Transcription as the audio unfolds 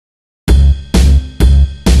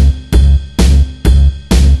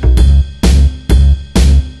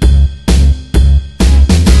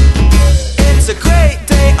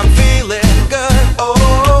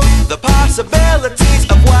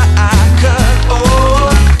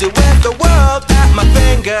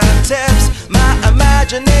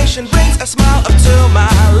imagination brings a smile up to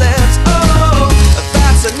my lips. Oh,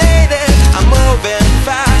 fascinated, I'm moving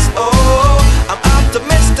fast. Oh, I'm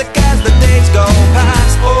optimistic as the days go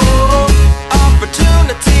past. Oh,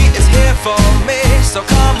 opportunity is here for me, so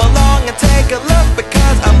come along and take a look,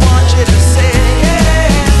 because I want you to see.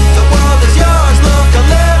 Yeah, the world is yours, look a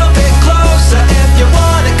little bit closer. If you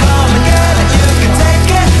want it, come and get it. You can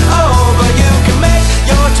take it over, you can make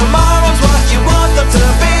your tomorrows what you want them to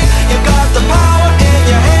be. You got the power in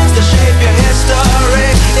your hands to shape your history.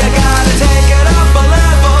 You gotta take it up a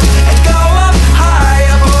level and go up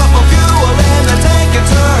higher. Put more fuel in the tank and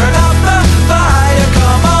turn up the fire.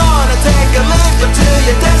 Come on and take a leap into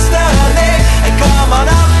your destiny. And come on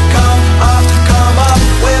up, come up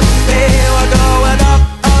with me. We're going up,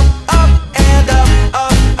 up, up, and up,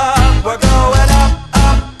 up, up. We're going up,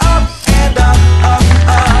 up, up, and up, up,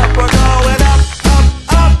 up. We're going up, up,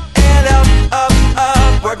 up, and up, up,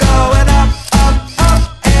 up. We're going up, up, up,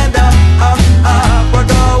 and up, up, up. We're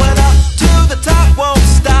going up to the top, won't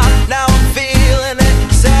stop. Now I'm feeling it.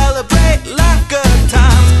 Celebrate life, good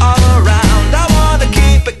times all around. I wanna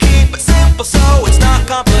keep it simple so it's not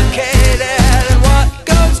complicated. And what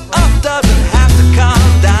goes up doesn't have to come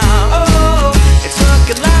down. Oh, it's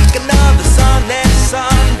looking like another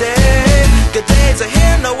Sunday. Good days are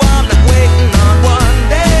here, no, I'm not waiting on one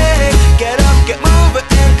day. Get up, get moving,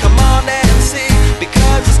 and come on and see,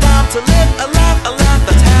 because it's time to live a life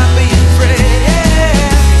that's happy and free. Yeah,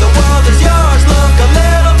 the world is yours, look a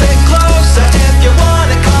little bit closer. If you want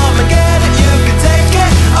it, come and get it. You can take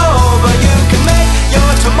it over, you can make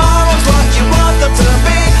your tomorrows what you want them to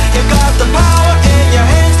be. You got the power in your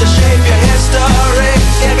hands to shape your history.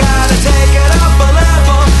 You gotta take it up a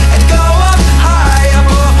level and go up higher.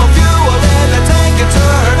 Put more fuel in the tank and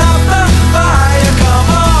turn up the fire. Come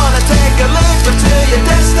on and take a leap into your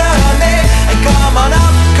destiny. And come on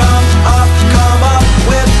up, come up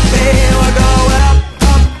with me. We're going up,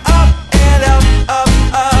 up, up, and up, up,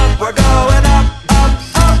 up. We're going up, up,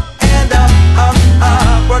 up, and up, up,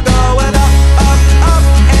 up. We're going up, up, up,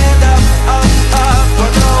 and up, up, up.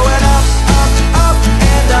 We're going up, up, up,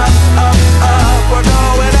 and up, up, up. We're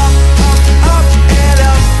going up, up, up, and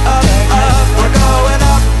up, up, up. We're going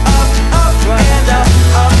up, up, up, and up,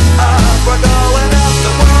 up, up. We're going up.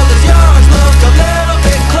 The world is yours, look a little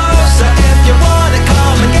bit closer. If you want it,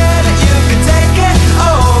 come and get it. You can take it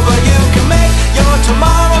over, you can make your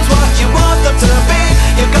tomorrows what you want them to be.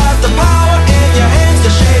 You got the power in your hands to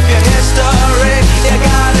shape your history. You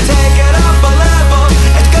gotta take it up a level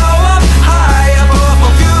and go up higher. Put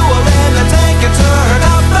more fuel in the tank and turn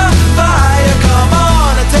up the fire. Come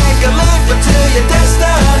on and take a leap into your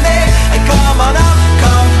destiny. And come on up,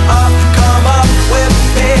 come up with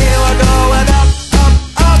me. We're going up, up,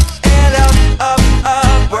 up, and up, up,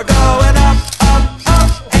 up. We're going up, up, up,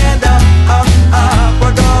 and up, up, up.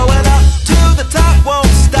 We're going up to the top, won't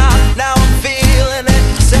stop. Now I'm feeling it.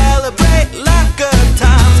 Celebrate life, good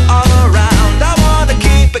times all around. I wanna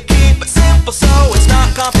keep it simple so it's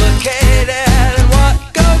not complicated. And what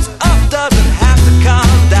goes up doesn't have to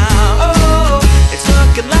come down. Oh, it's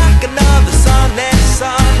looking like another Sunday.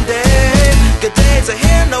 Good days are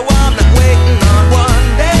here, no